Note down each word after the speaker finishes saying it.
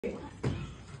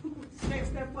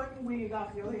Snatch that fucking wig off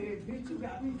your head, bitch. You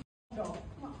got me dog.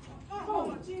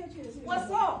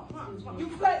 What's up? You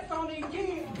flexed on these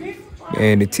kids, bitch.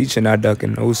 Man, the teacher not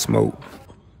ducking no smoke.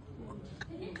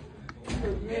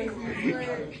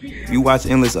 If you watch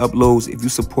endless uploads, if you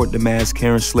support the Mass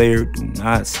Karen Slayer, do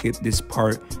not skip this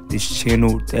part. This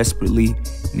channel desperately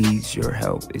needs your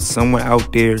help. It's someone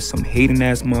out there, some hating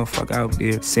ass motherfucker out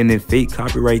there, sending fake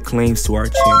copyright claims to our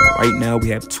channel. Right now, we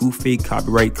have 2 fake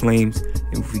copyright claims,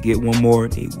 and if we get one more,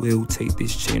 they will take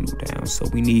this channel down. So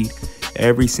we need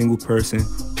every single person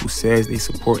who says they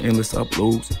support endless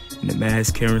uploads and the Mass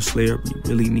Karen Slayer. We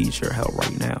really need your help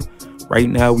right now. Right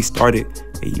now, we started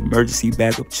an emergency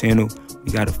backup channel.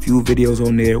 We got a few videos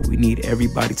on there. We need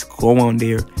everybody to go on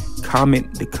there,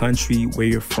 comment the country where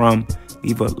you're from,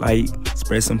 leave a like,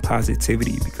 spread some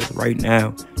positivity, because right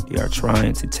now they are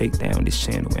trying to take down this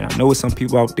channel. And I know some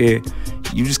people out there,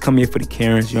 you just come here for the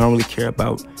Karens. You don't really care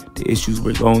about the issues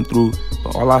we're going through.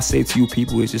 But all I say to you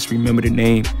people is just remember the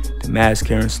name, the Mass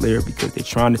Karen Slayer, because they're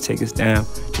trying to take us down.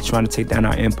 They're trying to take down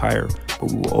our empire,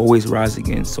 but we will always rise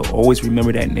again. So always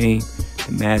remember that name,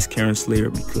 the Mass Karen Slayer,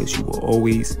 because you will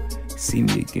always see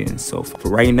me again. So for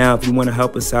right now, if you want to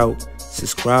help us out,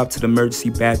 subscribe to the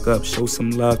emergency backup, show some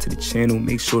love to the channel,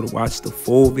 make sure to watch the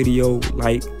full video,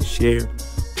 like, share,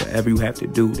 whatever you have to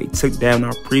do. They took down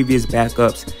our previous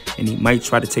backups, and they might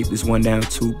try to take this one down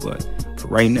too, but for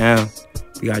right now,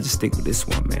 we gotta just stick with this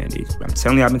one, man. I'm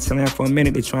telling you, I've been telling you for a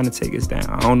minute, they're trying to take us down.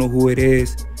 I don't know who it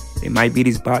is. It might be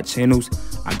these bot channels.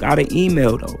 I got an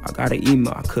email though. I got an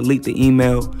email. I could leak the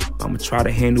email. I'm gonna try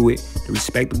to handle it the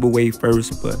respectable way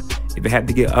first, but if it had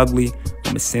to get ugly, I'm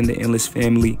gonna send the endless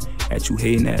family at you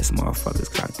hating ass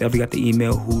motherfuckers. Cause I definitely got the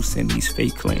email who sent these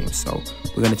fake claims. So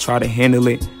we're gonna try to handle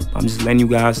it. I'm just letting you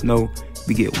guys know, if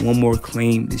we get one more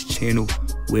claim, this channel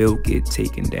will get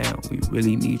taken down. We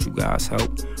really need you guys'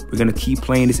 help. We're gonna keep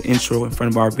playing this intro in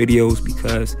front of our videos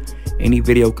because any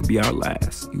video could be our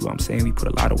last. You know what I'm saying? We put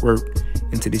a lot of work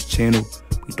into this channel.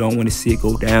 We don't want to see it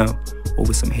go down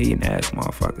over some hating ass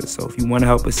motherfuckers. So if you want to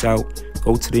help us out,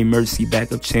 go to the emergency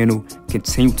backup channel.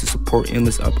 Continue to support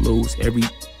endless uploads. Every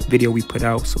video we put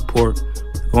out, support.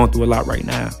 We're going through a lot right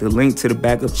now. The link to the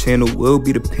backup channel will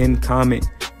be the pinned comment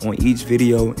on each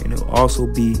video, and it'll also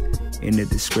be in the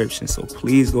description. So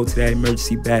please go to that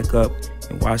emergency backup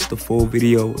and watch the full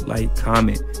video, like,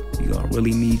 comment. We're gonna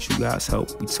really need you guys'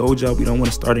 help. We told y'all we don't want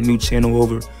to start a new channel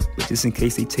over, but just in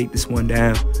case they take this one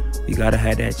down, we gotta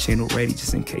have that channel ready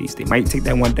just in case. They might take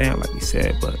that one down, like we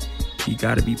said, but you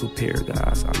gotta be prepared,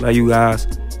 guys. I love you guys.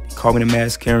 They call me the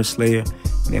Mass Karen Slayer.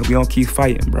 Man, we don't keep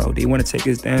fighting, bro. They want to take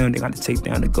us down. They got to take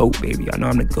down the GOAT, baby. I know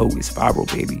I'm the GOAT. It's viral,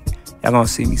 baby. Y'all gonna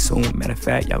see me soon. Matter of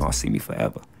fact, y'all gonna see me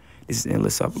forever. This is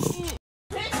Endless Upload.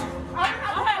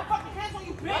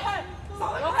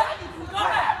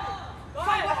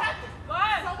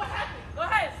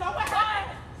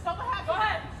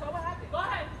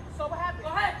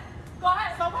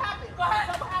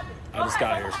 I just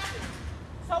got here.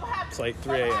 It's like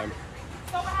 3 a.m.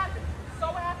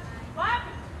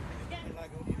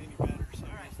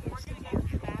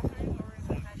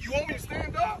 You want me to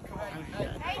stand up?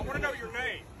 I want to know your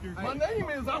name. My name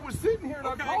is, I was sitting here and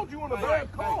I called you on a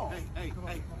bad call. Hey.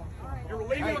 You're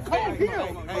leaving a call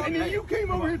him. And then you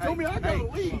came over here and told me I gotta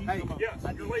leave. Yes,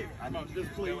 you're leaving.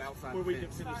 Just please, where we can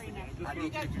finish the game. I need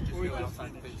you to just go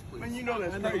outside, please. Man, you know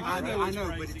that's crazy. I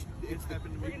know, but it's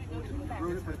happened to me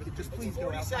before. Just please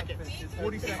go outside.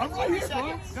 40 seconds. I'm right here,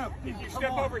 bro. No, if you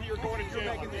step over here, you're going to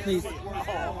jail. Please.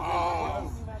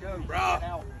 Bruh.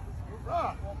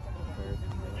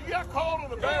 You got called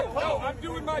on a bad call. No, I'm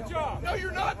doing my job. No,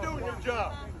 you're not doing your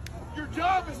job. Your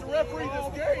job is to referee this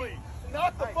game,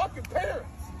 not the fucking parents.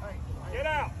 Get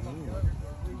out.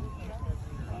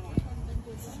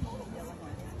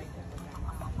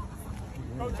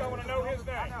 Coach, I want to know his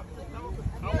name. I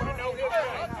want to know his name.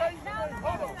 I'll tell you my name.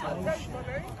 Hold on. I'll tell you my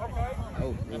name. Okay.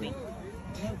 Oh, really?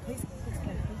 No, please go.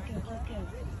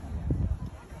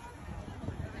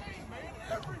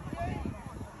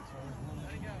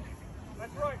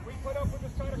 That's right. We put up with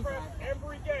this kind of crap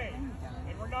every game,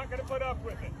 and we're not going to put up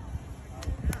with it.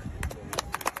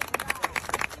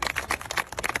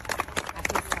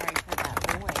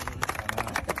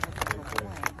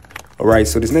 Alright,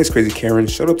 so this next crazy Karen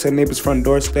showed up to her neighbor's front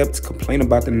doorstep to complain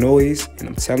about the noise, and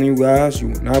I'm telling you guys, you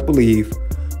will not believe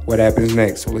what happens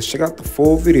next. So let's check out the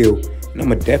full video, and I'm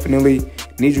gonna definitely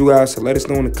need you guys to let us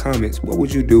know in the comments, what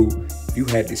would you do if you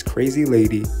had this crazy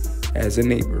lady as a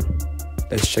neighbor?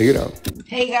 Let's check it out.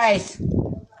 Hey guys.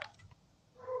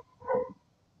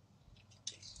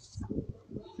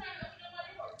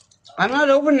 I'm not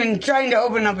trying to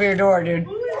open up your door, dude.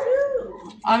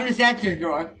 I'm just at your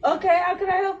door. Okay, how can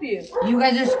I help you? You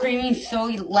guys are screaming so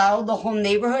loud, the whole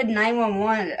neighborhood.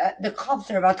 911. The cops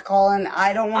are about to call, and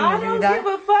I don't want to do that. I don't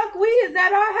give a fuck. We is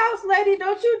at our house, lady.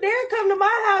 Don't you dare come to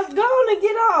my house. Go on and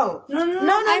get on.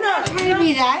 No. I'm not trying to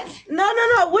be that. No.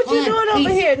 What you doing over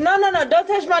here? No. Don't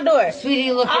touch my door.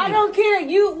 Sweetie, look at me. I don't care.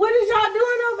 What is y'all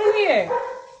doing over here?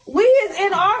 We is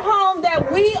in our home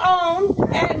that we own,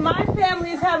 and my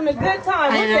family is having a good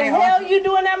time. What the hell you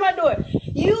doing at my door?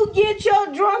 You get your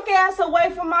drunk ass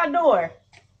away from my door.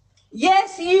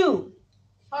 Yes, you.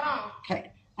 Hold on.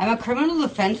 Okay. I'm a criminal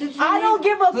offense. I don't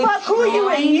give a fuck who you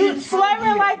is. You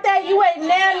slurring like that, you ain't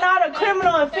not a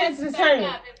criminal offense attorney.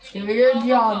 Do your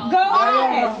job. Go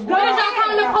ahead. What is y'all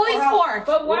calling the police for?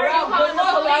 But why are you calling the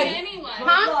police? Anyway.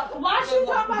 Huh? Why should you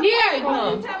talk about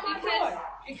Yeah.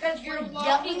 Because you're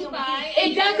yelling by.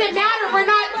 It doesn't matter. We're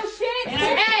not.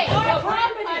 Hey, hold on.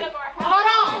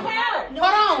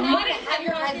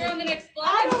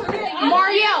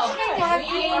 Mario,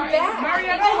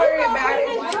 don't worry about it.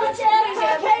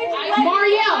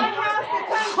 Mario,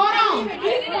 hold on.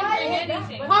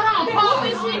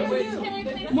 Pause.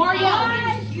 Mario.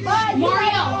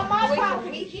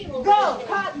 Go.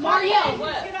 Mario.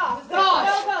 Get off. Go.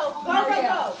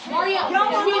 Mario.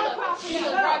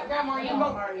 Grab Mario. No,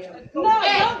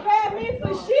 don't grab me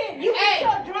for shit. You get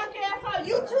your drunk ass on.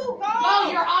 You too. Go.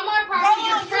 No, you're on my property.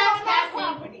 You're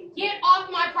trespassing. Get off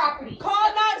my property.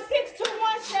 Call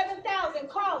 621-7000.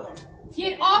 Call him.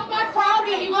 Get off my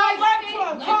property. You guys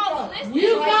Call him.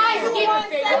 You guys get.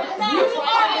 You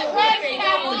are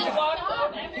trespassing.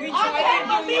 I can't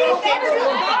believe that you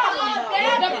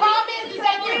got The problem is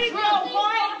that you're drunk.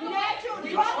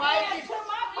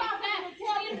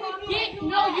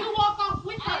 No, you walk off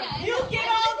with her. You get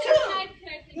on too.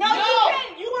 No, you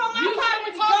can't. You on my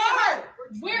property.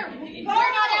 We're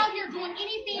not out here doing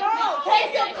anything. No,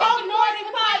 take your code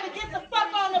 45 and get the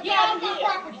fuck on the Get off my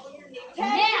property.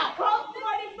 Now. Code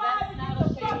 45 and get the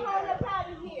fuck on the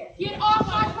property here. Get off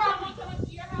my property.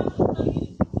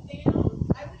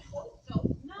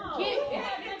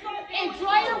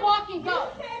 Enjoy your walk and go.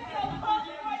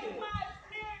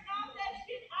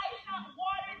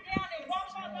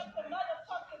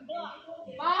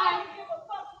 Bye.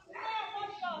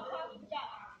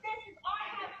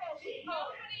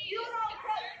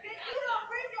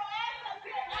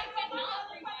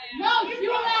 No,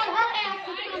 you allowed her ass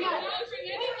to come up.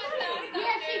 Yeah,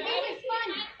 she did it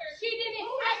funny. She did it.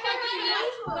 I said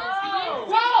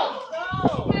go.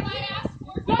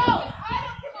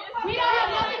 We don't have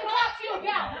nothing to talk to you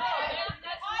about.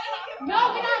 No,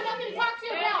 we don't have nothing to talk to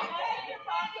you about.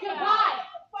 Goodbye.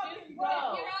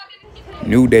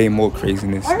 New day, more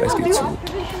craziness. Let's get to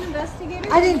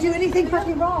it. I didn't do anything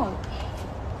fucking wrong.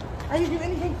 Why are you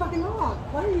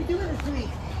doing this to me?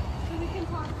 So we can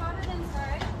talk about it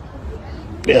inside.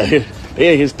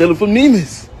 Yeah, he's stealing from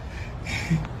Nemus.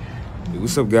 Hey,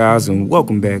 what's up, guys, and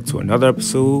welcome back to another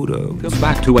episode of... Come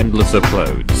back to Endless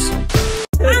Uploads.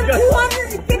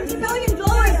 $250 million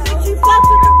since you fucked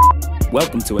with.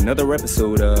 Welcome to another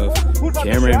episode of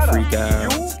Camera and Freak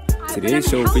Out. Today's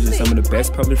show features some of the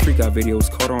best public freak out videos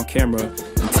caught on camera,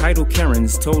 entitled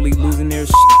Karens Totally Losing Their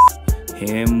Shit,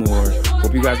 and more.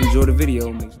 Hope you guys enjoy the video. I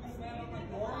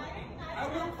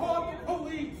will call the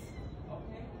police.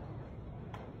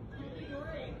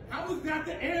 How is that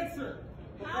the answer?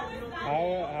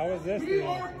 How is this? We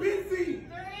are busy.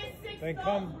 Then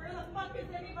come. Where the fuck is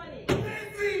anybody?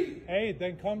 Busy. Hey,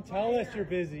 then come tell us you're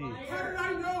busy. How did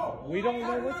I know? We don't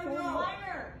know what's going on.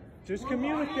 Just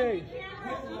communicate.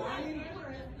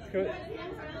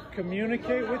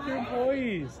 Communicate with your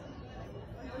employees.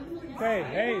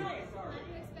 Hey,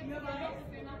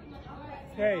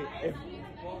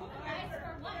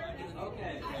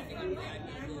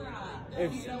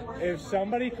 if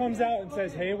somebody comes out and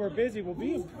says, hey, we're busy, we'll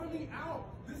be. Coming out.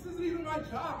 This isn't even my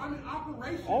job. I'm in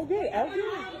operation. All good.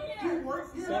 He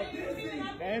works here.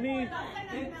 Busy.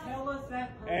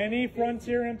 Any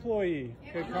Frontier employee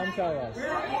could come tell us.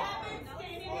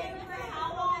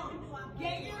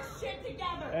 Get your shit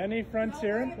together. Any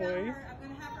Frontier employee. I'm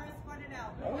gonna have her escorted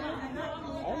out.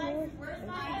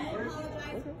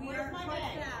 We are short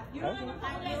staffed. I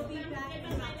will be back in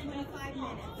about 25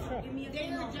 minutes. Give me a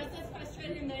few moments.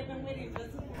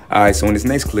 Alright, so in this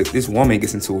next clip, this woman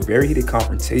gets into a very heated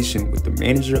confrontation with the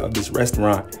manager of this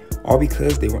restaurant, all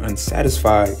because they were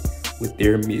unsatisfied with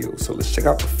their meal. So let's check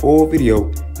out the full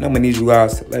video, and I'm gonna need you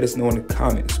guys to let us know in the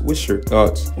comments what's your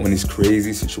thoughts on this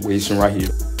crazy situation right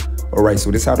here. All right,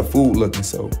 so this is how the food looking.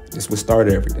 So this what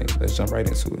started everything. Let's jump right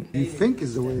into it. You think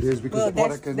is the way it is because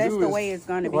what I can do is the way it's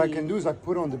going to be. What I can do is I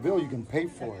put on the bill. You can pay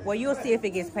for it. Well, you'll see if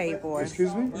it gets paid for.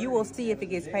 Excuse me? You will see if it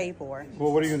gets paid for.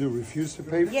 Well, what are you going to do? Refuse to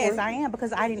pay for it? Yes, I am,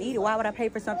 because I didn't eat it. Why would I pay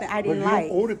for something I didn't like? But you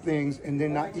don't order things and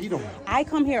then not eat them. I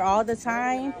come here all the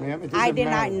time. Ma'am, it doesn't I did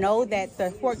matter. not know that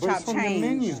the pork But chop it's from the changed.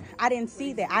 menu. I didn't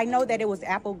see that. I know that it was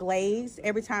apple glaze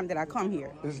every time that I come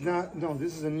here. It's not. No,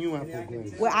 this is a new apple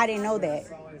glaze. Well, I didn't know that.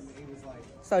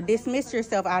 So dismiss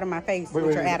yourself out of my face with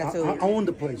your attitude. I own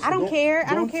the place. I don't care.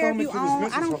 I don't care if you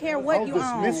own. I don't care what you own.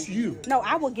 I'll dismiss you. No,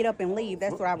 I will get up and leave.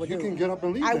 That's what I would do. You can get up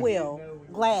and leave. I then. will.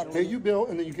 Gladly. Pay your bill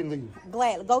and then you can leave.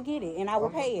 Gladly. Go get it and I will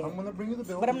pay it. I'm going to bring you the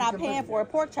bill. But I'm not paying for a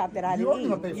pork chop that I didn't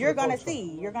eat. You're going to chop.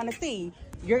 see. You're going to see.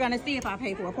 You're going to see if I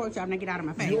pay for a pork chop. Now get out of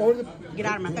my face. Get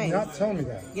out of my face. Do not tell me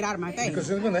that. Get out of my face. Because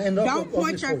it's going to end up. Don't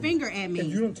point your finger at me. And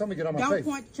you don't tell me get out of my face.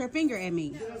 Don't point your finger at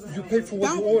me. You pay for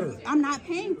what you order. I'm not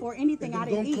paying for anything I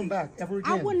didn't eat. Don't come back ever again.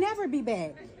 I will never be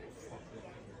back.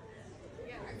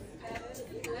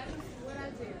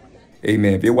 Hey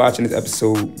man, if you're watching this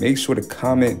episode, make sure to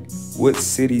comment what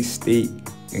city, state,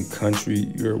 and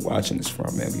country you're watching this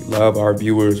from, man. We love our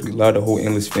viewers. We love the whole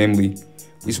Endless family.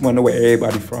 We just want to know where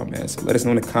everybody from, man. So let us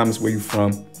know in the comments where you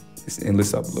from. It's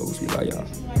Endless Uploads. We love y'all.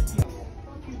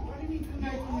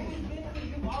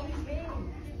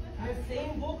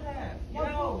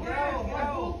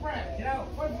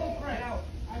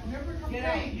 Get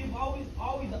out. You've always,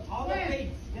 all the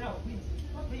fakes. Get out, please.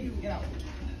 Please, get out.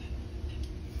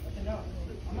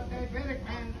 I'm a diabetic,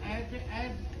 man. I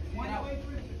had one-way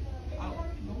person. I'm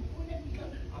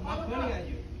not pointing at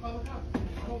you.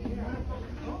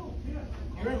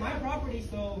 You're in my property,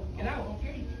 so get out.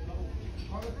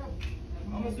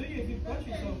 I'm gonna sue you if you touch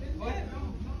me, so go ahead.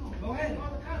 Go ahead.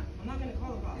 I'm not gonna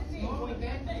call the cops.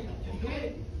 Just do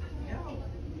it. Get out.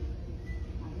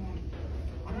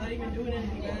 I'm not even doing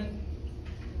anything, man.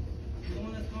 You're the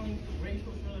one that's calling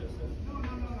racial slurs. No,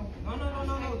 that's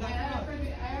not.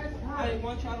 I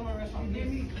want you out of my restaurant,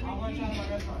 please. I want you out of my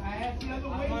restaurant. I asked the other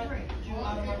waitress. You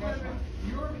out of my restaurant.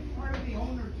 You're part of the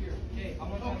owners here. Okay, I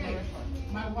want you out of my restaurant.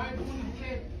 My wife only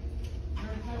said.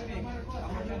 Okay, I want you out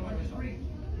of my restaurant.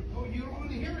 Oh, you don't want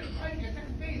to hear it, right? You're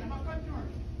second base. I'm a customer.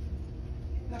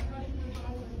 The customer is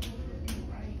always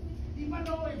right. Even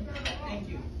though it's not wrong. Thank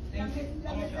you. Thank you. I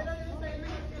want you out. Stop right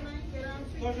there.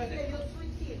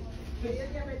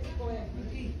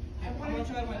 I want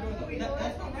you out of my door, though.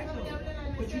 That's not right, though.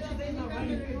 What you just said is not right.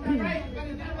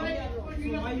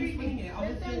 So why are you explaining it? I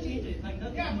was going to change it. Like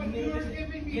nothing.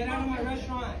 Get out of my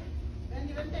restaurant.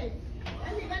 Get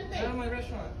out of my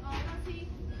restaurant.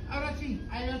 Ahora sí.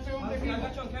 I got you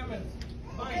on camera.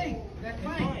 Fine. That's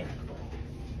fine.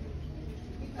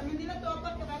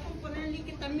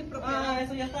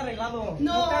 Eso ya está arreglado.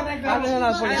 No está arreglado.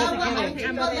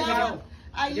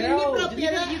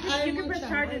 You can press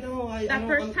charges. That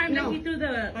first time that he threw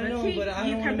the cheek,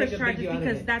 you can press charges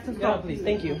because that's assault. Please,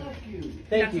 thank you.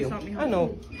 Thank you. I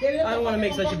know. I don't want to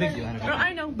make such a big deal out of it.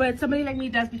 I know, but somebody like me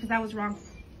does because I was wrong.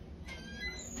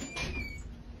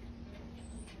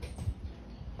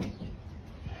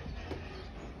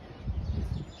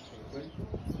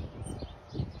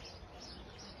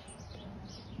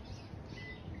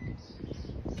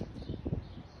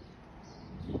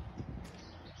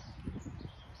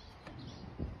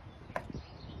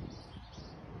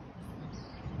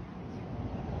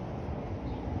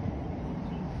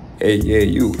 Hey, yeah,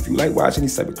 you. If you like watching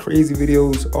these type of crazy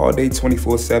videos all day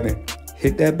 24/7,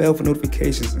 hit that bell for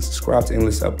notifications and subscribe to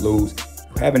Endless Uploads. If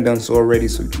you haven't done so already,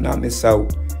 so you do not miss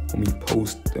out when we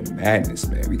post the madness,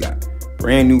 man. We got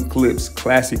brand new clips,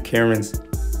 classic Karens.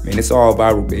 Man, it's all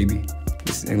viral, baby.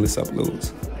 This is Endless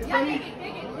Uploads.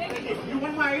 You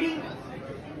want my ID?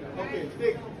 Okay,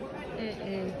 take it.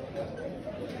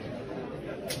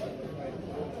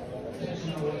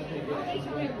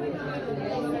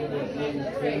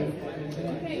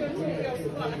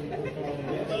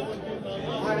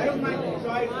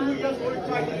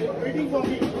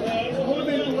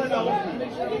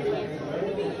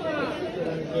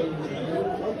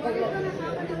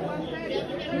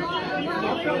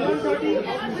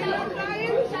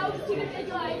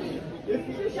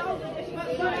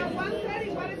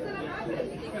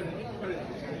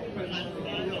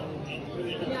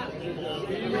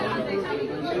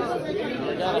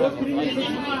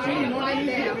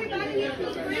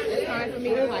 It's hard for me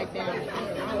to like that.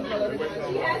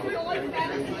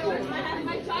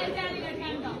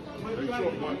 This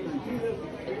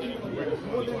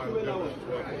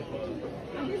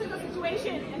is the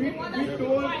situation. We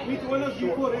told us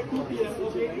before at 2 p.m.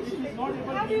 Okay, it is not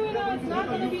able. How do you know it's not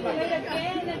going to be delayed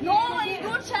again? No,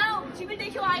 don't shout. She will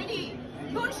take your ID.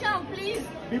 Don't shout, please.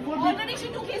 Already she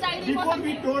took his ID. Before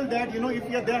we told that, you know, if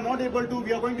they are not able to,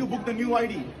 we are going to book the new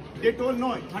ID. They told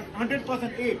no,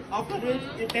 100% 8. After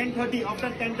 8, 10:30. After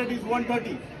 10:30 is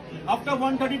 1:30. After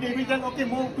 1:30, they will tell, okay,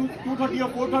 move to 2:30 or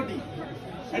 4:30.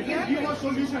 At least give us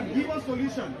solution. Give us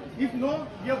solution. If no,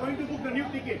 we are going to book the new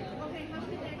ticket.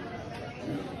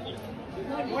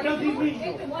 What does it mean?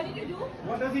 What did you do?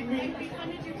 What does it mean?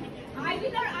 I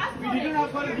did not ask for We didn't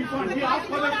ask for a refund. We asked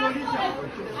for a solution.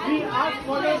 We asked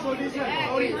for a solution.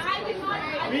 Sorry.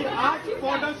 We asked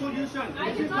for the solution.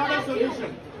 This is not a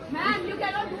solution. Ma'am, you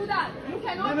cannot do that. You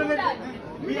cannot do that.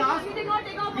 We asked. You did not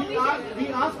take our permission. We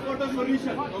asked for the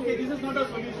solution. Okay, this is not a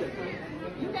solution.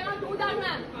 You cannot do that,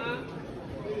 ma'am.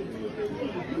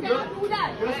 You cannot do that.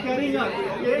 You're scaring us,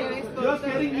 okay? You're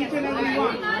scaring each and every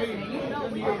one.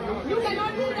 You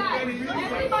cannot do that.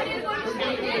 Everybody is going to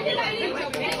take his ID.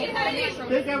 Take his ID.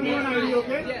 Take everyone ID,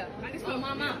 okay? Yeah. That is for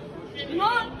Mama. No,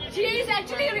 she is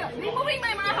actually removing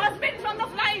my husband from the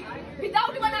flight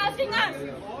without even asking us.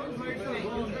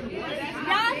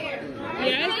 Yeah?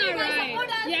 Yeah, it's not right.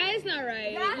 Yeah, it's not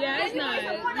right. Yeah, it's not.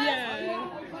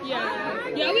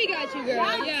 Yeah, we got you,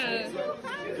 girl. Yeah.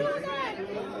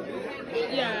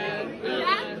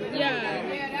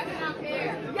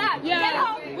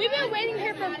 Yeah. We've been waiting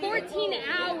here for 14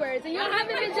 hours and you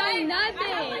haven't been doing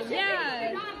nothing.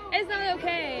 Yeah. It's not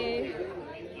okay.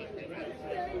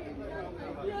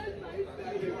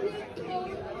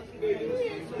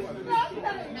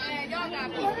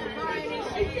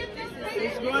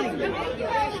 It's running.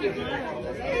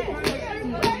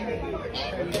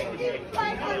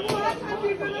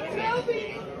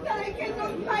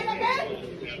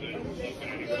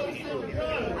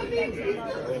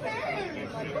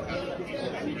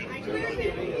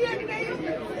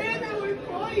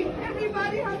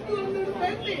 Everybody has to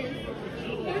understand this.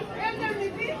 There's elderly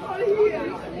people here.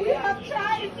 We have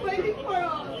child waiting for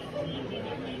us.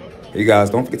 Hey guys,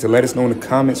 don't forget to let us know in the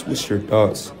comments what's your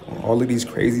thoughts on all of these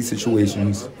crazy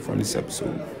situations from this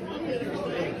episode.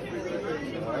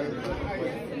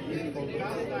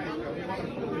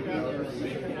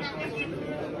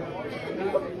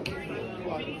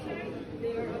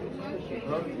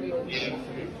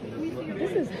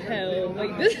 This is hell.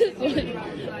 Like, this is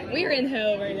like, we're in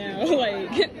hell right now.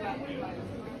 Like,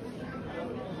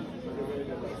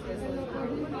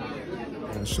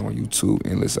 I'm showing YouTube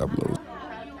endless uploads.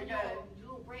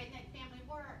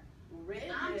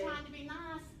 I'm trying to be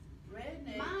nice.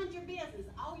 Mind your business.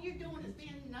 All you're doing is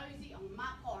being nosy on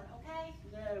my part, okay?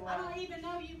 I don't even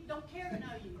know you, don't care to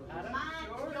know you. Mind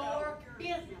your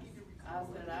business.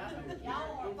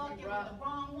 Y'all are fucking with the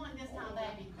wrong one this time,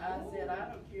 baby. I said I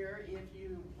don't care if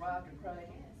you rock and crack ass.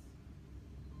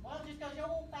 Well, just because your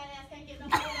old fat ass can't get no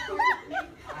more with me,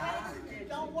 okay?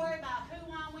 Don't worry about who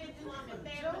I'm with, who I'm in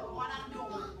bed with, what I'm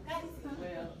doing, okay?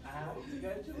 Well, I have to go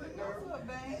to it, girl.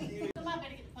 Somebody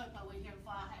better get the popo in here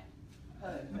before I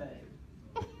have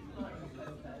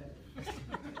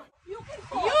You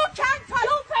can't touch.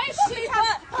 You pay shit.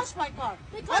 Touch my car.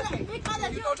 Because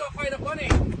you go to find a bunny.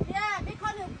 Yeah,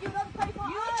 because you don't pay for.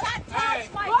 You can't touch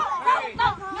my No,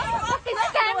 car. it's a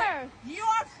scammer. You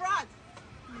are fraud.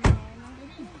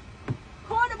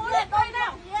 Call the police right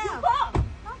now. Yeah. You call.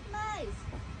 Not nice.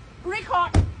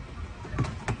 Record.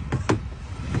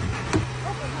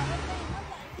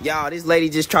 Y'all, this lady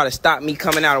just tried to stop me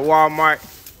coming out of Walmart,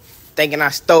 thinking I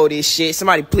stole this shit.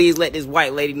 Somebody please let this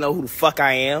white lady know who the fuck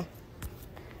I am.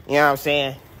 You know what I'm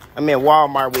saying? I'm in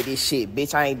Walmart with this shit,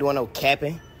 bitch. I ain't doing no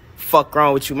capping. Fuck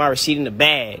wrong with you? My receipt in the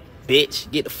bag,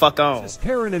 bitch. Get the fuck on. This is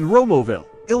Karen in Romoville,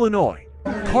 Illinois.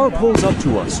 Car pulls up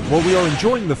to us while we are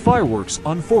enjoying the fireworks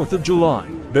on 4th of July.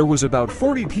 There was about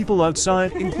 40 people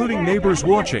outside, including neighbors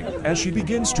watching, as she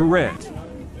begins to rant.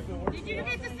 Did you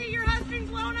get to see your husband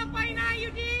blown up by an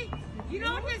IUD? You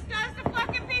know what this does to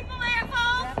fucking people,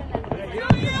 asshole? Do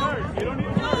you? You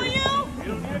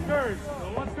don't need to curse.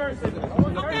 No one's cursing.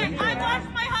 Okay, I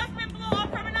watched my husband blow up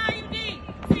from an IUD.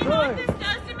 So you know what this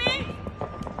does to me?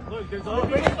 Look, there's no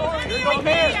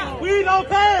care. We don't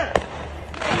care.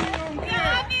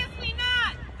 Yeah, obviously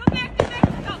not. Go back to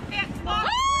Mexico, asshole.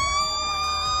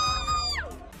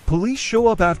 Police show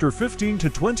up after 15 to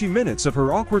 20 minutes of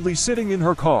her awkwardly sitting in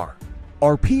her car.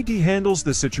 Our PD handles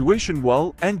the situation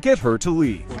well and get her to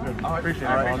leave. All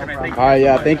right,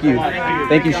 yeah, thank you.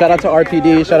 Thank you. Shout out to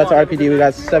RPD. Shout out to RPD. We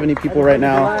got 70 people right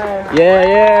now.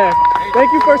 Yeah.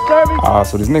 Thank you for serving.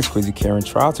 So this next crazy Karen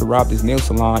tried to rob this nail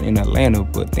salon in Atlanta,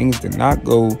 but things did not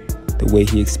go the way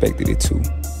he expected it to.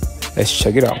 Let's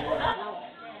check it out.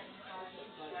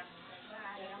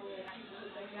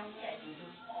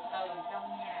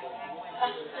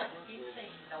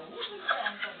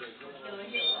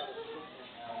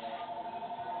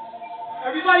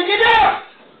 Everybody get down!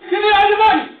 Give me all your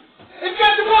money!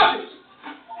 Inject the pockets!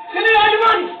 Give me all your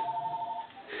money!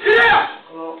 Get down!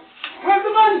 Where's the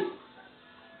money?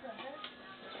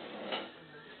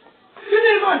 Give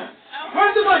me the money!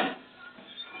 Where's the money?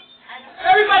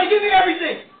 Everybody give me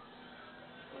everything!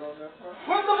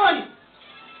 Where's the money?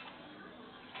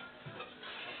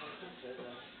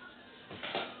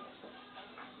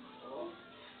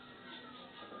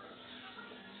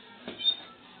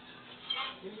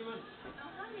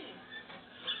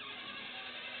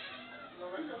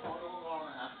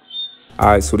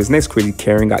 Alright, so this next crazy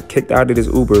Karen got kicked out of this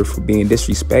Uber for being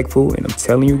disrespectful, and I'm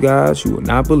telling you guys, you will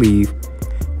not believe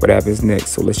what happens next.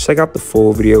 So let's check out the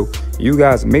full video. You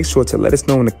guys make sure to let us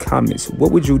know in the comments,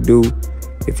 what would you do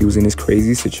if you was in this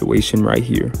crazy situation right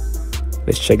here?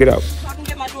 Let's check it out. I can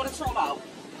get my daughter to out.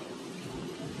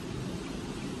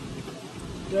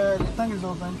 Yeah, the thing is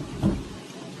open.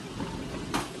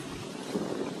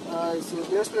 Alright, so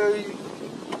this lady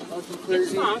acting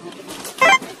crazy.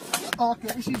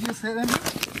 Okay, she just hit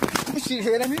me. She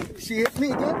hit me. She hit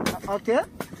me again. Okay.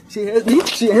 She hit me.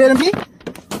 She hit me.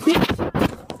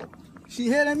 She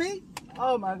hit me.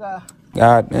 Oh my God.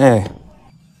 God damn.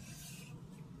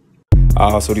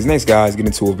 So these next guys get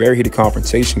into a very heated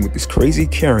confrontation with this crazy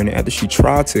Karen after she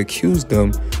tried to accuse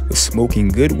them of smoking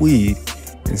good weed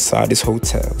inside this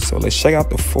hotel. So let's check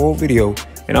out the full video,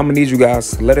 and I'm gonna need you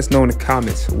guys to let us know in the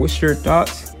comments, what's your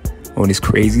thoughts on this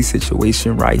crazy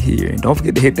situation right here. And don't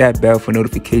forget to hit that bell for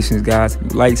notifications, guys, if you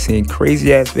like seeing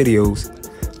crazy ass videos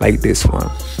like this one.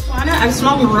 I've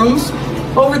smelled in rooms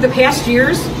over the past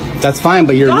years. That's fine,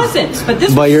 but you're dozens, but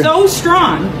this was so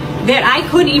strong that I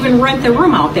couldn't even rent the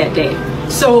room out that day.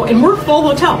 So, and we're full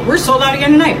hotel. We're sold out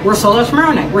again tonight. We're sold out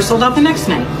tomorrow night. We're sold out the next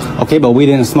night. Okay, but we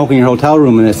didn't smoke in your hotel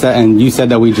room, and you said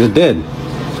that we just did.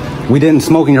 We didn't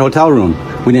smoke in your hotel room.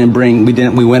 We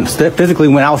physically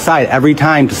went outside every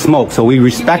time to smoke. So we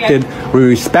respected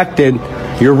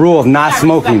your rule of not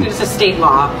smoking. It's a state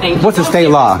law. What's a state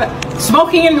law?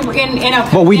 Smoking in a.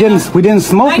 But we didn't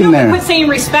smoke in there. I know, quit saying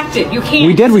respected. You can't.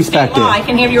 We did respect it. I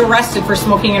can have you arrested for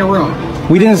smoking in a room.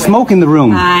 We didn't smoke in the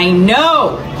room. I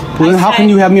know. Well, then how can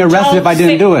you have me arrested if I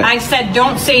didn't do it? I said,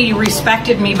 don't say you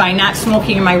respected me by not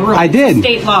smoking in my room. I did. It's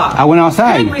state law. I went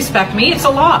outside. You didn't respect me. It's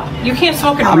a law. You can't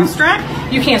smoke in a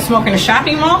restaurant. You can't smoke in a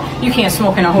shopping mall. You can't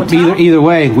smoke in a hotel. Either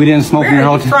way, we didn't smoke in your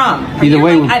hotel. Where are you from? Either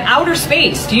way, like at outer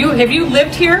space. Have you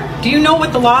lived here? Do you know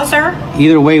what the laws are?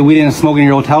 Either way, we didn't smoke in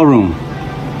your hotel room.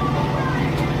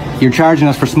 You're charging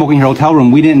us for smoking in your hotel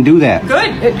room. We didn't do that.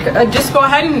 Good. Just go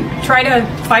ahead and try to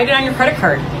fight it on your credit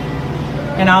card,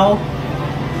 and I'll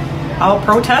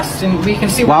protest, and we can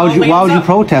see. Why would you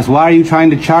protest? Why are you trying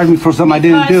to charge me for something I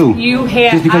didn't do?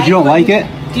 Just because you don't like it?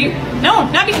 No,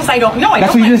 not because I don't. No, I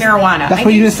don't like marijuana. That's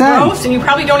what you just said. It's gross, and you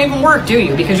probably don't even work, do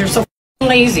you? Because you're so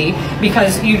lazy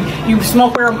because you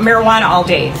smoke marijuana all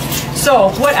day. So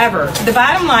whatever. The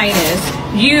bottom line is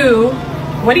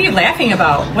what are you laughing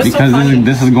about? What's because so funny?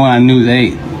 This is going on News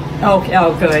 8.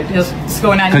 Oh, good. It's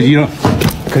going on.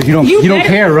 Because you don't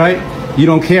care, right? You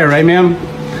don't care, right, ma'am?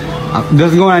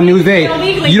 This is going on News 8.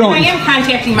 Illegally, I am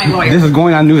contacting my lawyer. This is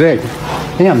going on News 8.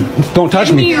 Damn, don't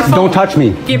touch me. Don't touch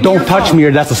me. Don't touch me,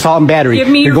 or that's assault and battery.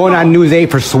 You're going on News 8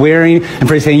 for swearing and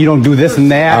for saying you don't do this and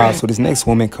that. So this next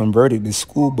woman converted this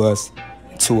school bus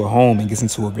to a home and gets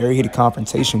into a very heated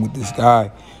confrontation with this guy,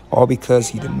 all because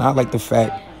he did not like the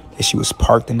fact that she was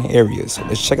parked in the area. So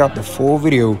let's check out the full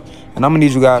video, and I'm gonna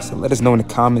need you guys to let us know in the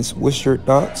comments, what's your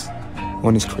thoughts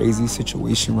on this crazy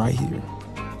situation right here.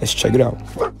 Let's check it out.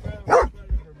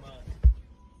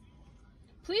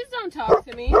 Please don't talk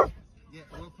to me. Yeah,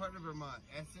 what part of Vermont?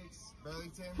 Essex,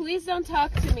 Burlington? Please don't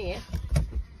talk to me.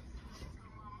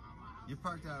 You're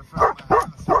parked out in front of my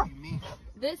house. What do you mean?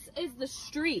 This is the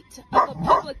street of a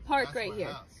public park right here.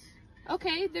 House.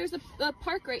 Okay, there's a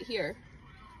park right here.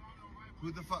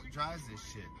 Who the fuck drives this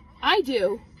shit? I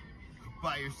do.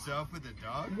 By yourself with a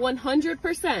dog?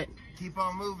 100%. Keep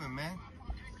on moving, man.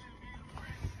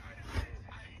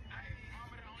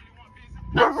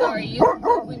 I'm sorry, you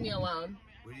can leave me alone.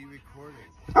 What are you recording?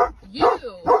 You!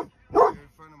 You're in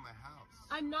front of my house.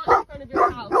 I'm not in front of your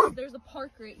house. There's a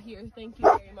park right here. Thank you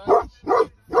very much.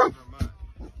 Vermont.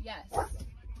 Yes.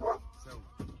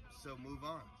 So move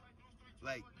on.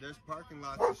 Like, there's parking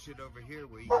lots and shit over here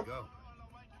where you can go.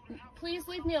 Please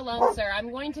leave me alone, sir. I'm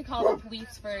going to call the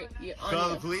police for you. Call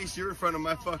the police? You're in front of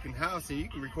my fucking house and you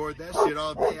can record that shit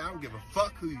all day. I don't give a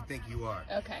fuck who you think you are.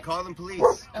 Okay. Call them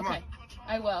police. Come on.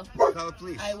 I will. Call the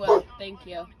police. I will. Thank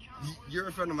you. You're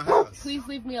in front of my house. Please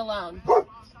leave me alone.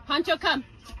 Pancho, come.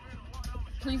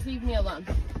 Please leave me alone.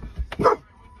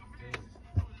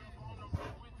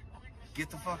 Get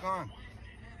the fuck on.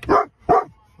 Get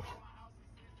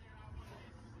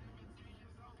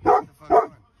the fuck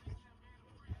on.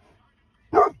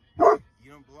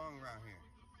 You don't belong around here.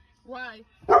 Why?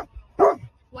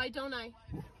 Why don't I?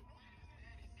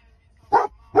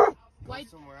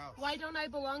 Why don't I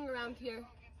belong around here?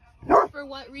 For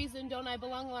what reason don't I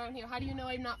belong around here? How do you know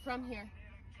I'm not from here?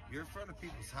 You're in front of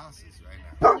people's houses right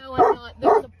now. No, I'm not.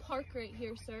 There's a park right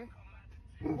here, sir.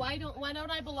 Why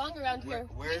don't I belong around here?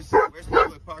 Where's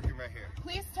public parking right here?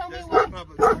 Please tell me There's why. no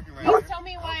public parking right Please here. tell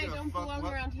me why I don't belong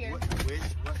around here.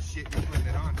 What shit you putting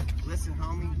it on? Listen,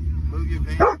 homie, move your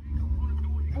van.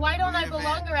 Why don't I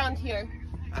belong around here?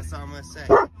 That's all I'm gonna say.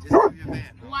 Just move your van.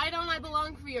 Why don't I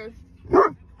belong here?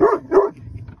 Move your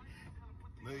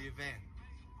van.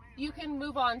 You can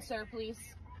move on, sir, please.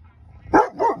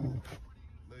 Move your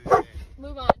van.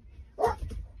 Move on.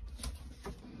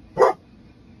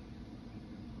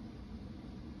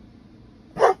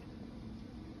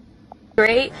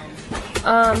 Great.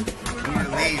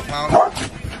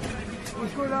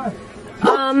 What's going on?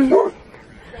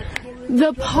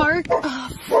 The park.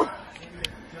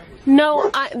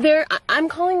 No, I'm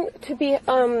calling to be.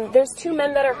 There's two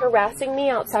men that are harassing me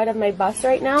outside of my bus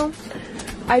right now.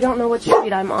 I don't know which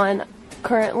street I'm on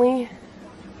currently.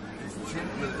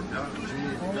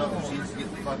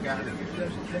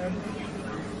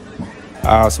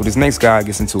 So this next guy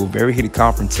gets into a very heated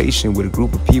confrontation with a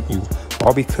group of people,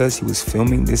 all because he was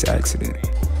filming this accident.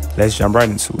 Let's jump right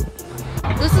into it.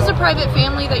 This is a private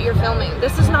family that you're filming.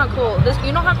 This is not cool.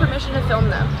 You don't have permission to film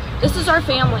them. This is our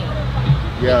family.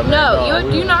 Yeah, no,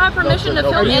 you do not have permission to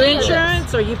film. Are you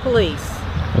insurance or are you police?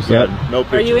 What's that? No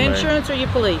picture, Are you man. insurance or are you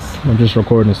police? I'm just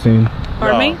recording the scene.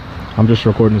 Pardon me? I'm just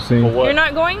recording the scene. You're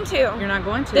not going to. You're not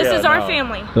going to. This is our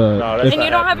family.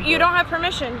 And you don't have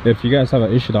permission. If you guys have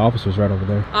an issue, the officer's right over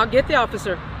there. I'll get the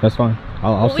officer. That's fine.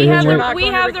 I'll Well, sit here and wait. we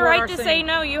have the right to say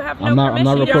no. You have no permission. I'm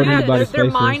not recording anybody's They're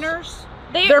faces. minors.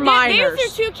 They're minors.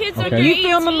 These are two kids Okay. under If you 18.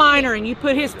 film a minor and you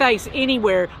put his face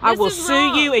anywhere, I will is sue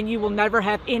wrong. you and you will never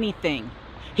have anything.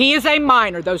 He is a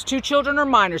minor. Those two children are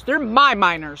minors. They're my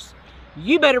minors.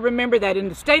 You better remember that in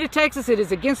the state of Texas, it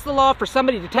is against the law for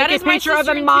somebody to take a picture of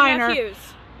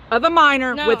a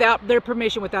minor No. without their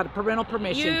permission, without a parental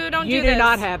permission. You don't You do do this.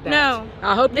 not have that. No.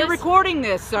 I hope you're recording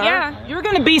this, sir. Yeah. You're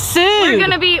going to be sued.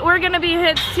 We're gonna be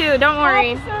hit too. Don't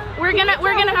worry. We're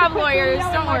gonna have lawyers.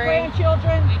 Don't worry.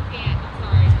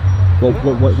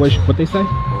 What they say?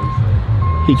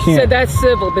 He can't. So that's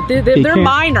civil, but they're can't.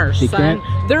 minors, He son.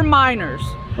 can't. They're minors.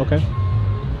 Okay.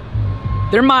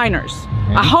 They're minors.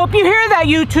 I hope you hear that,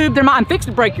 YouTube. I'm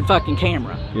fixing to break your fucking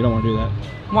camera. You don't want to do that.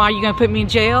 Why are you gonna put me in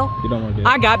jail? You don't want to do that.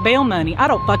 I got bail money. I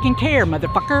don't fucking care,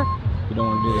 motherfucker. You don't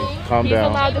want to do that. Calm He's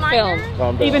down. allowed to film.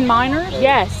 Calm down. Even minors?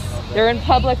 Yes. They're in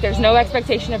public. There's no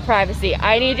expectation of privacy.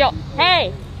 I need y'all.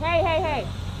 Hey.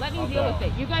 Let me deal with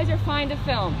it. You guys are fine to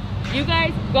film. You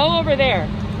guys go over there.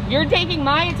 You're taking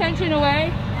my attention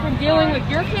away from dealing with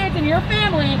your kids and your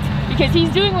family because he's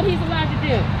doing what he's allowed to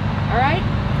do. All right?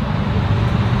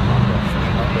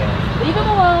 Leave him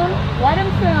alone. Let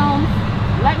him film.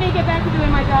 Let me get back to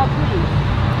doing my job, please.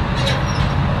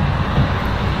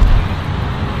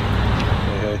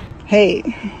 Hey.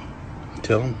 Hey,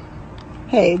 Tell him.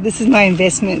 hey, this is my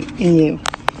investment in you,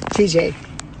 TJ.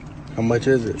 How much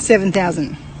is it?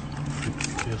 $7,000.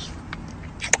 Yes.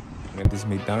 At this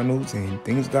McDonald's and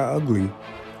things got ugly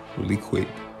really quick.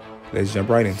 Let's jump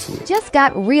right into it. Just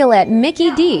got real at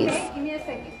Mickey D's. Give me a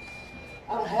second.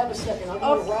 I don't have a second. I'm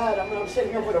on a ride. I'm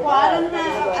sitting here with a Well, I ride. don't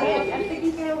know. I'm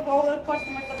taking care of all the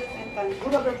customers at the same time.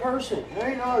 What other person? There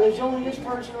ain't no. There's only this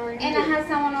person right here. And I have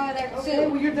someone over there too. Okay,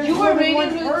 well, there's You more were than really one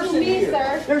rude to person me, here.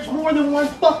 sir. There's more than one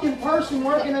fucking person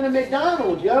working at a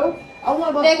McDonald's, yo. I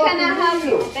want my They fucking cannot help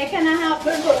meal. you. They cannot help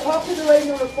you. Look, talk to the lady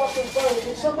on the fucking phone.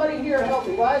 Can somebody here help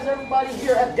me? Why does everybody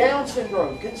here have Down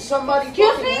syndrome? Can somebody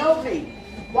fucking help me?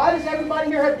 Why does everybody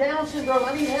here have Down syndrome?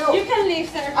 I need help. You can leave,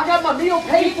 sir. I got my meal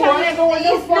paid for. I ain't going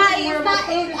no fucking where. My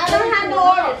code is I don't paid have for.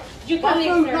 no orders. You can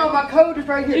leave, sir. No, my code is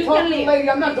right here. You Talk can to the leave. lady.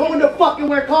 I'm not going to fucking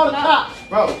where. Call the cops,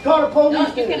 bro. Call the police. No,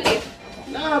 you can leave.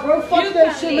 Nah, bro, fuck You that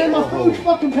can shit, man. leave. My food's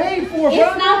fucking paid for, bro.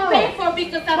 It's not No. paid for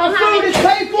because I My don't have food is it.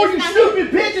 paid for, It's you not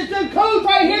stupid bitch. It's the code's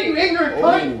right here, you ignorant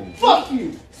cunt. Fuck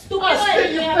you. Stupid I spit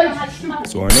in your lady. face, you stupid.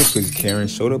 So our next week, Karen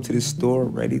showed up to the store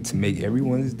ready to make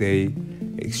everyone's day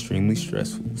extremely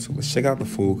stressful. So let's check out the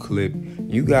full clip.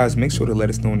 You guys make sure to let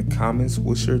us know in the comments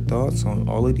what's your thoughts on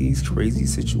all of these crazy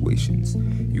situations.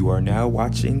 You are now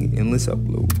watching Endless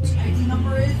Uploads. ID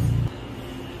number is?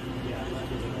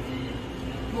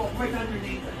 Well, write down your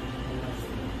name.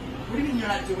 What do you mean you're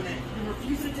not doing it? You're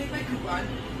refusing to take my coupon.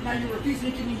 Now you're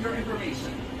refusing to give me your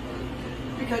information.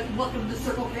 Because welcome to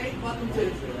Circle K. Welcome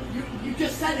to you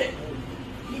just said it.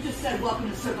 You just said welcome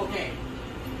to Circle K.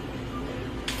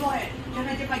 Go ahead. Can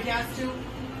I get my gas too?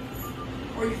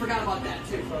 Or you forgot about that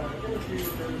too?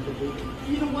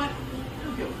 You know what? I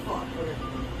don't give a fuck.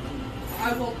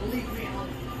 I will, believe me,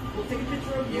 we'll take a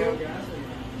picture of you.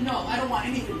 No, I don't want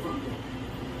anything from you.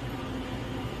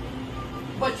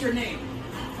 What's your name?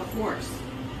 Of course.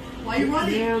 Why are you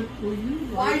running?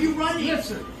 Why are you running?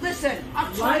 Listen,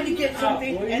 I'm trying to get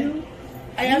something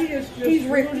and he's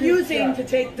refusing to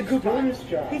take the coupon.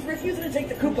 He's refusing to take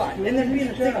the coupon and then being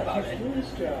a dick about it.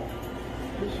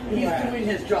 He's doing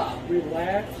his job.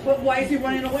 Relax. But why is he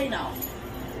running away now?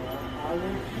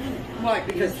 Why?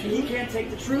 Because he can't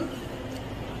take the truth?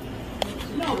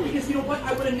 No, because you know what?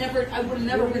 I would have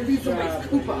never refused to raise the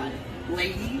coupon.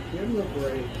 Lady. Give him a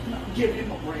break. No, give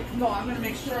him a break. No, I'm gonna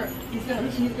make sure he's gonna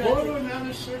go to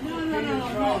another circle. No.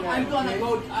 I'm gonna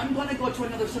go to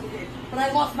another circle game. But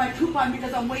I lost my coupon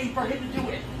because I'm waiting for him to do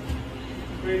it.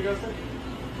 Where you go, sir?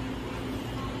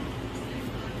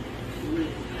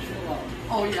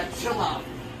 Oh yeah, chill out.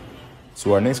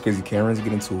 So our next crazy Karens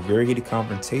get into a very heated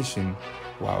confrontation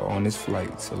while on this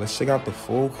flight. So let's check out the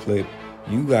full clip.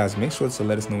 You guys make sure to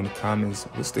let us know in the comments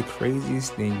what's the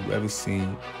craziest thing you've ever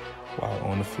seen while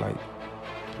on the flight.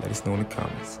 Let us know in the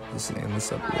comments. This is Endless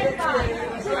Uploads.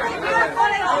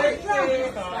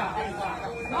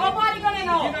 Nobody gonna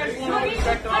know. You need to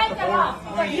take it off.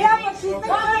 Yeah, but she's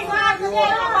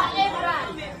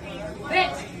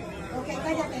bitch. Okay,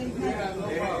 cállate.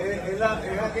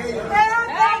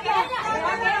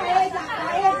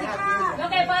 Lo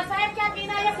que pasa es que aquí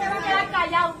nadie se va a quedar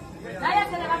callado. Nadie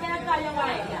se le va a quedar callado a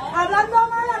ella. Hablando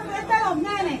mal al frente de los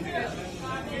nenes.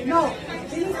 No.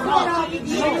 I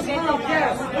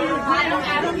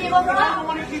don't give a fuck.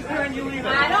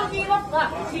 I don't give a fuck.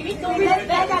 Si vi tú,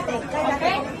 cállate.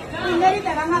 Primero y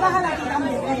te van a bajar aquí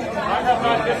también. I have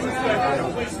not disrespected you.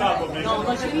 Please stop with me.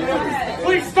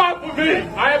 Please stop with me.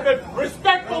 I have been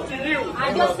respectful to you.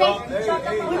 I just say, shut the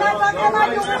fuck up. We're not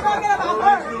talking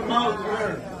about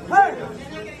her. Her.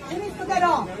 She needs to get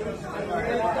off.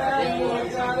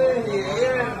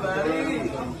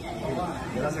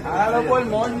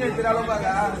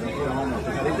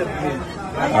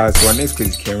 Alright, so our next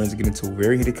crazy Karens get into a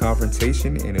very heated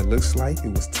confrontation, and it looks like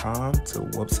it was time to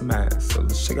whoop some ass. So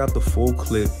let's check out the full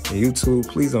clip. And YouTube,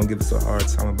 please don't give us a hard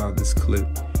time about this clip.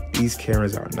 These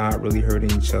Karens are not really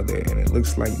hurting each other, and it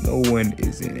looks like no one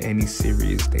is in any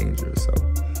serious danger. So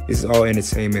this is all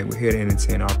entertainment. We're here to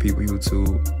entertain our people,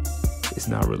 YouTube. It's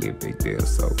not really a big deal.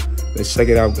 So let's check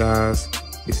it out, guys.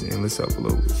 This is Endless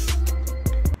Uploads.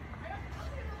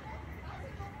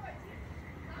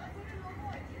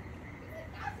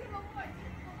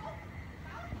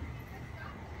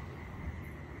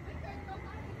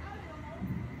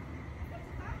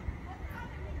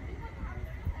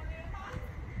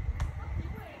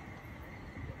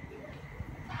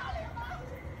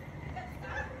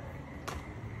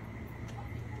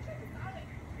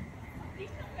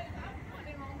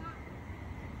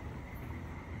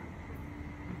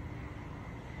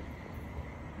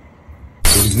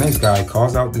 This next guy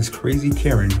calls out this crazy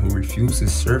Karen who refused to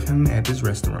serve him at this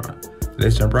restaurant.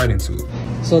 Let's jump right into it.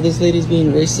 So this lady's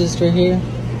being racist right here,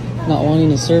 not wanting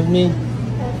to serve me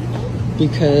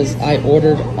because I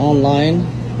ordered online,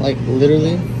 like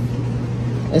literally.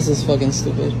 This is fucking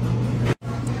stupid.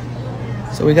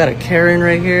 So we got a Karen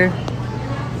right here.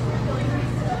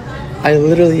 I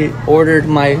literally ordered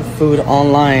my food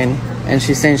online and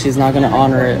she's saying she's not gonna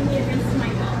honor it.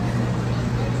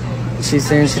 She's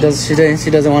saying she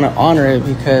doesn't want to honor it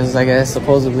because I guess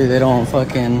supposedly they don't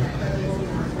fucking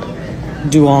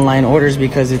do online orders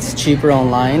because it's cheaper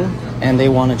online, and they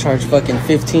want to charge fucking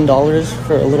 $15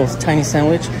 for a little tiny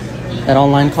sandwich that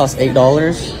online costs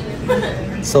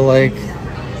 $8. So like,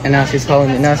 and now she's calling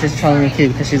me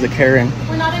cute because she's a Karen.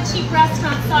 We're not a cheap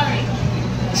restaurant, sorry.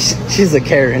 She's a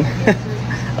Karen.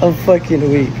 I'm fucking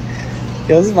weak.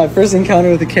 Yo, this is my first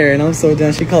encounter with a Karen. I'm so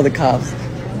done. She called the cops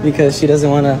because she doesn't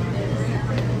want to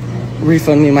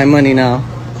refund me my money now.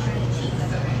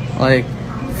 Like,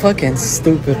 fucking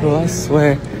stupid, bro, I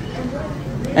swear.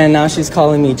 And now she's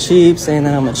calling me cheap, saying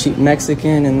that I'm a cheap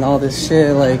Mexican and all this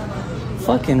shit. Like,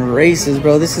 fucking racist,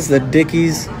 bro. This is the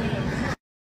Dickies.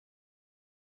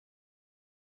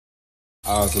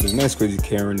 So the next crazy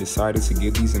Karen decided to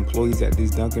give these employees at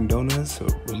this Dunkin' Donuts a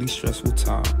really stressful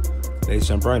time. Let's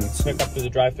jump right into it. Pick up through the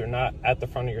drive-thru, not at the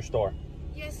front of your store.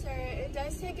 Yes, sir. It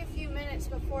does take a few minutes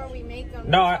before we make them.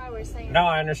 No, That's why we're saying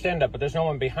I understand that, but there's no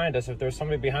one behind us. If there's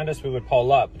somebody behind us, we would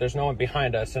pull up. There's no one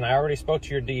behind us, and I already spoke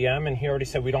to your DM, and he already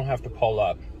said we don't have to pull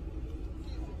up.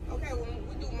 Okay,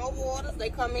 when we do mobile orders, they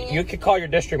come in. You could call your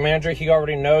district manager. He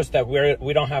already knows that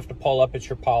we don't have to pull up. It's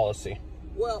your policy.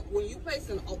 Well, when you place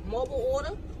a mobile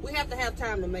order, we have to have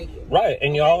time to make it. Right,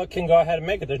 and y'all can go ahead and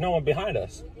make it. There's no one behind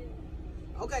us.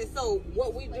 Okay, so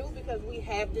what we do, because we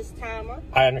have this timer.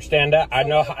 I understand that. I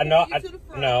know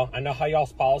how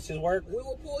y'all's policies work. We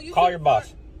will pull you. Call your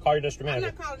boss. Call your district manager.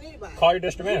 I'm not calling anybody. Call your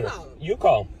district manager. You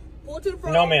call. Pull to the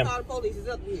front. No, ma'am. Call the police. It's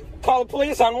up to you. Call the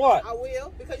police on what? I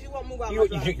will, because you won't move out. You're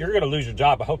gonna lose your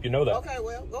job. I hope you know that. Okay,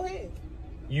 well, go ahead.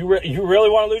 You really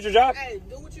want to lose your job? Hey,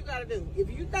 do what you gotta do.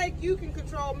 If you think you can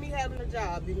control me having a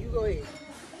job, then you go ahead.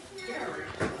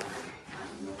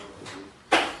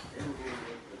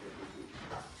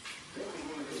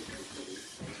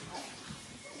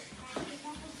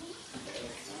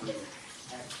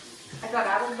 I got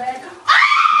out of bed.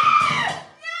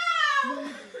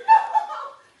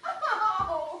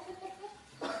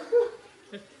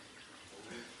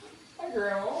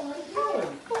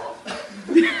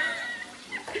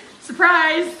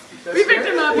 Surprise! We picked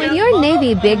him up. When your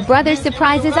Navy big brother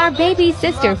surprises our baby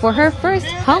sister for her first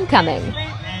homecoming.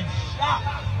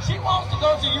 She wants to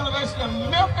go to the University of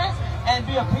Memphis and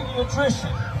be a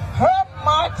pediatrician. Her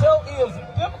motto is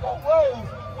difficult roads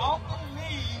often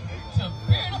lead to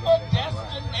beautiful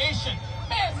destination.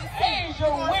 Miss Asia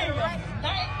Williams,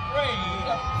 9th grade.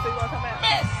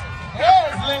 Miss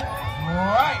Heslin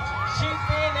Wright. She's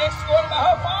being escorted by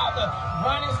her father,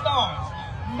 Ronnie Starnes.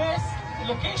 Miss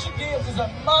Lakeisha Gibbs is a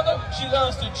mother. She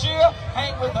loves to chill,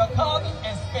 hang with her cousins,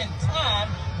 and spend time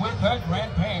with her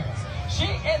grandparents. She,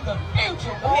 in the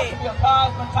future, wants to be a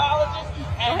cosmetologist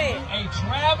and be a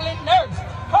traveling nurse.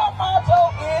 Her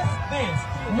motto is this: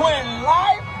 when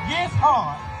life gets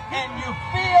hard and you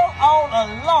feel all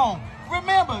alone,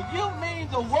 remember, you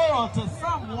mean the world to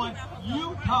someone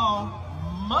you call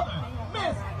mother.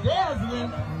 Miss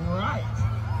Desmond Wright.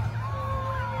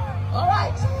 All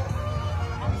right.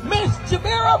 Miss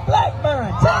Jamira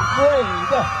Blackburn, 10th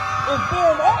grade, is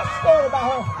being escorted by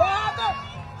her father,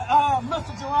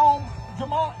 Mr.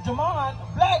 Jamon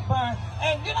Blackburn,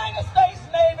 and United States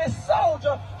Navy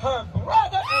soldier, her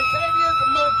brother, Xavier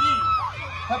McGee.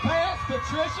 Her parents,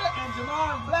 Patricia and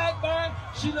Jamon Blackburn,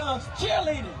 she loves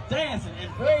cheerleading, dancing,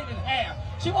 and braiding hair.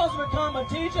 She wants to become a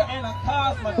teacher and a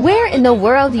cosmetologist. Where in the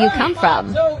world do you come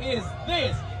from? So is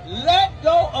this: let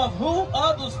go of who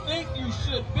others think you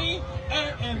should be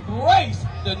and embrace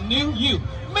the new you.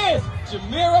 Miss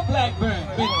Jamira Blackburn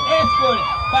being escorted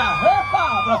by her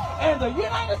father and the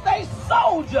United States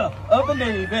soldier of the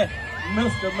Navy,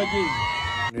 Mr. McGee.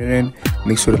 And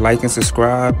make sure to like and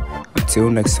subscribe. Until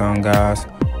next time, guys,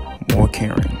 more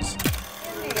Karens.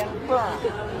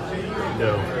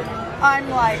 No. I'm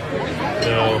like,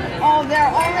 No. oh, they're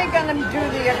only going to do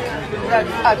the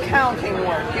accounting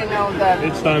work, you know,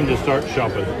 It's time to start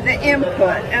shopping. the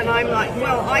input. And I'm like,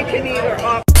 well, I can either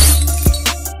opt